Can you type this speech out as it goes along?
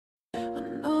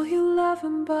love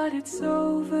him, but it's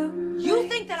over. You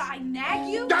think that I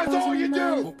nag you? That's all you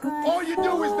do! All you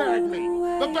do is nag me.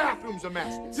 The bathroom's a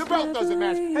mess. Your belt doesn't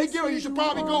match. Hey, Gil, you should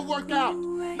probably go work out.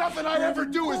 Nothing I ever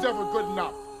do is ever good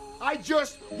enough. I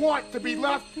just want to be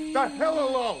left the hell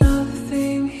alone.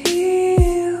 Nothing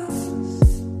heals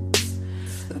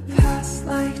the past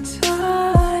like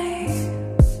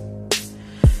time,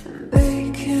 and they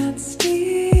can't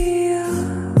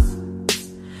steal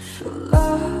the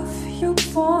love you're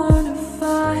born to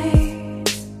find.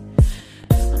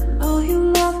 I know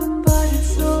you love him, but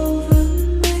it's over,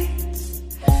 mate.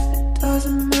 It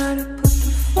doesn't matter, put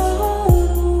the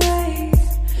phone away.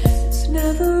 It's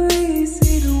never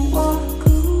easy to walk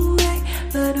away.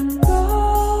 Let him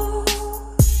go.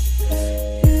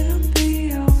 It'll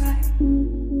be alright.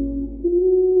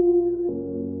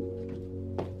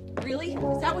 Really?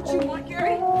 Is that what you want,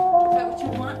 Gary? Is that what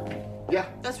you want? Yeah.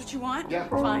 That's what you want? Yeah.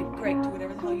 Fine, great, do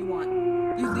whatever the hell you want.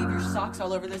 You leave your socks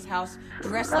all over this house,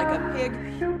 dress like a pig,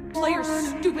 play your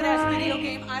stupid ass video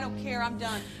game, I don't care, I'm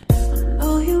done. I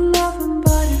know you love him,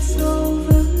 but it's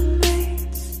over, mate.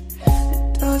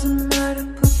 It doesn't matter,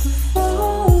 put the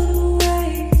phone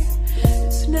away.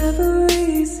 It's never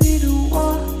easy to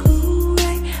walk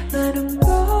away. Let him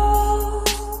go.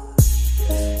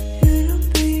 It'll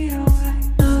be alright.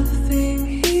 Nothing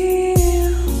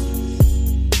heals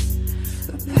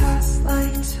the past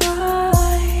like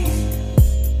time,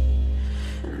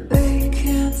 and they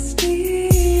can't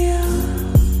steal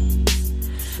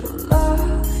the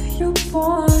love you're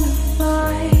born to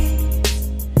find.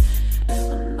 I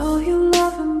know you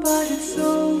love him, but it's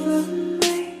over,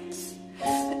 mate.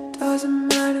 It doesn't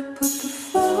matter, put the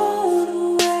phone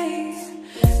away.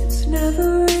 It's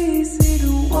never easy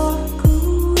to walk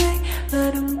away.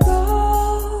 Let him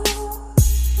go.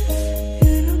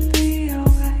 It'll be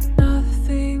alright.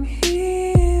 Nothing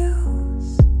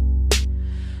heals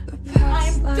the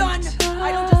past I'm like done! time.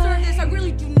 I don't deserve this, I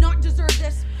really do not deserve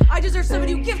this. I deserve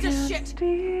somebody who gives a shit.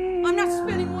 I'm not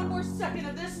spending one more second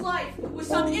of this life with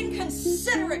some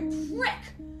inconsiderate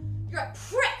prick. You're a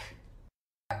prick.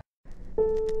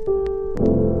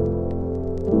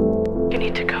 You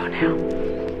need to go now.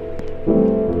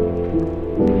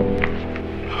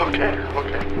 Okay.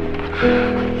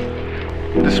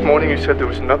 This morning you said there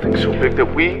was nothing so big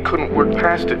that we couldn't work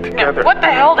past it together. What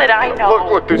the hell did I know?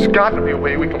 Look, there's got to be a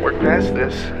way we can work past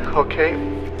this, okay?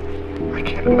 I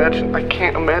can't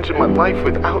imagine my life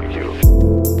without you.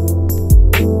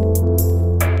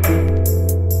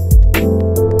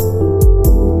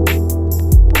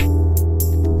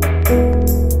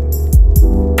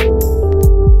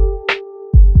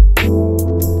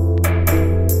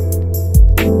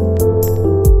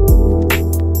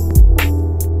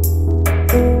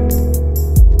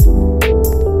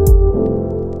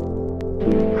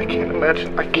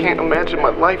 I can't imagine my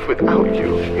life without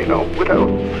you, you know, without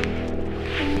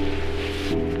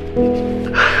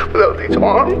these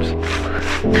arms,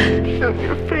 and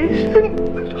your face, and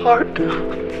this heart,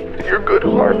 your good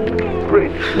heart,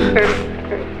 great,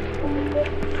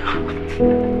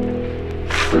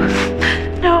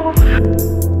 No.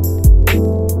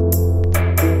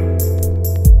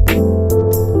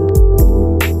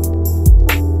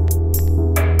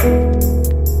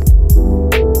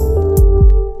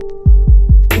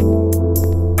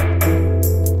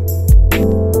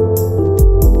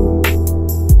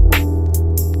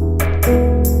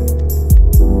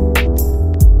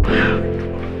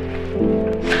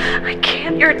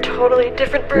 You're a totally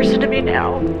different person to me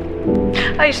now.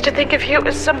 I used to think of you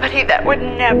as somebody that would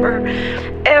never,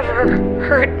 ever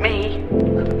hurt me.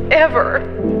 Ever.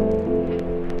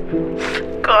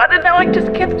 God, and now I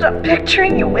just can't stop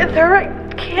picturing you with her. I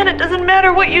can't. It doesn't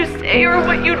matter what you say or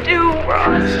what you do,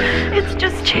 Ross. It's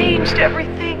just changed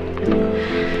everything.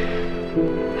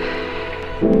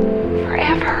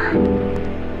 Forever.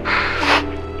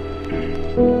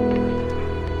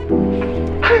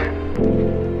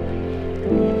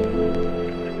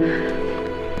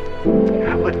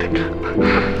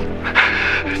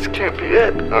 This can't be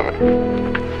it.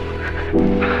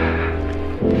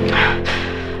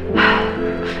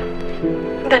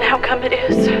 Then how come it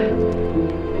is?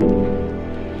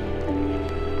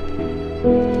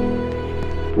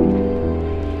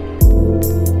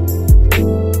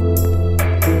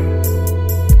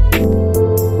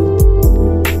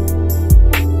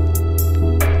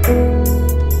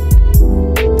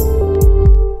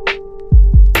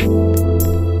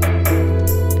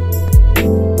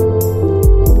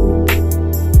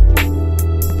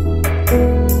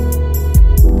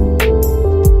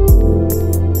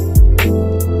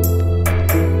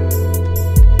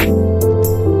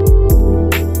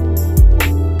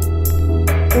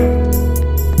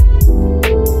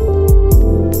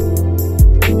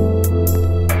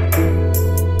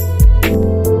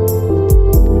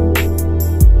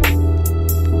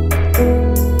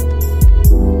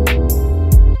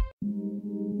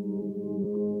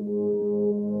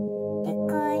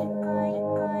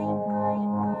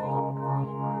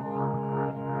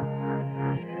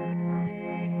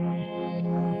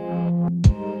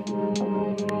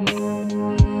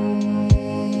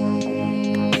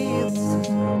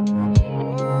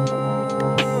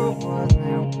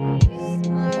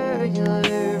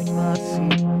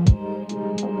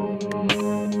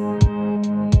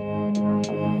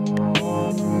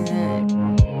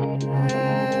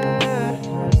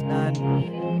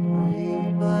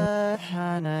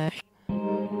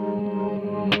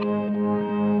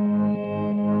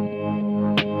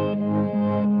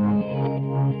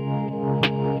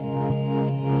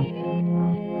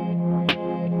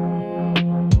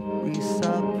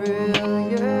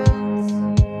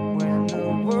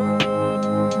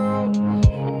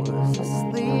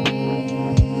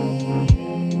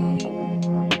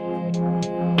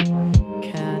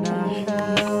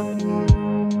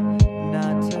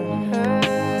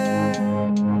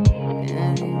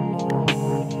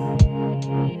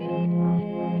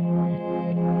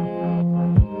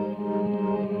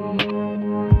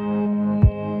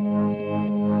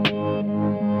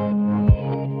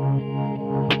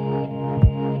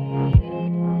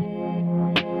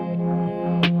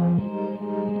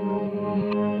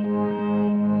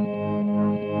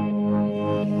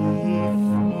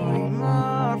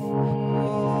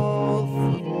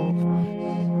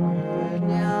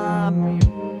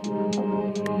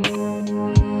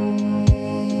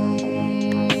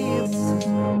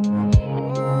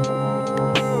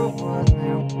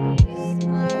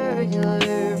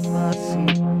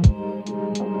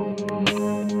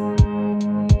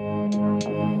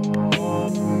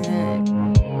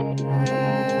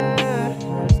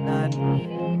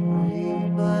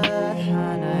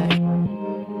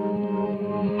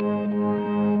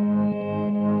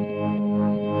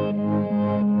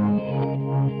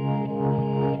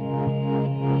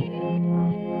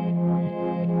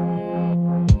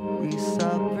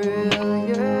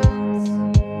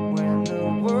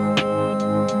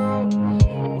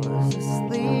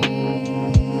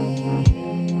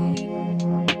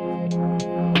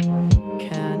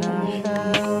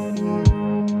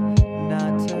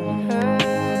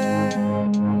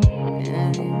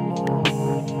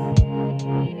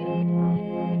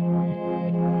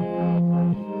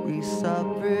 Lisa.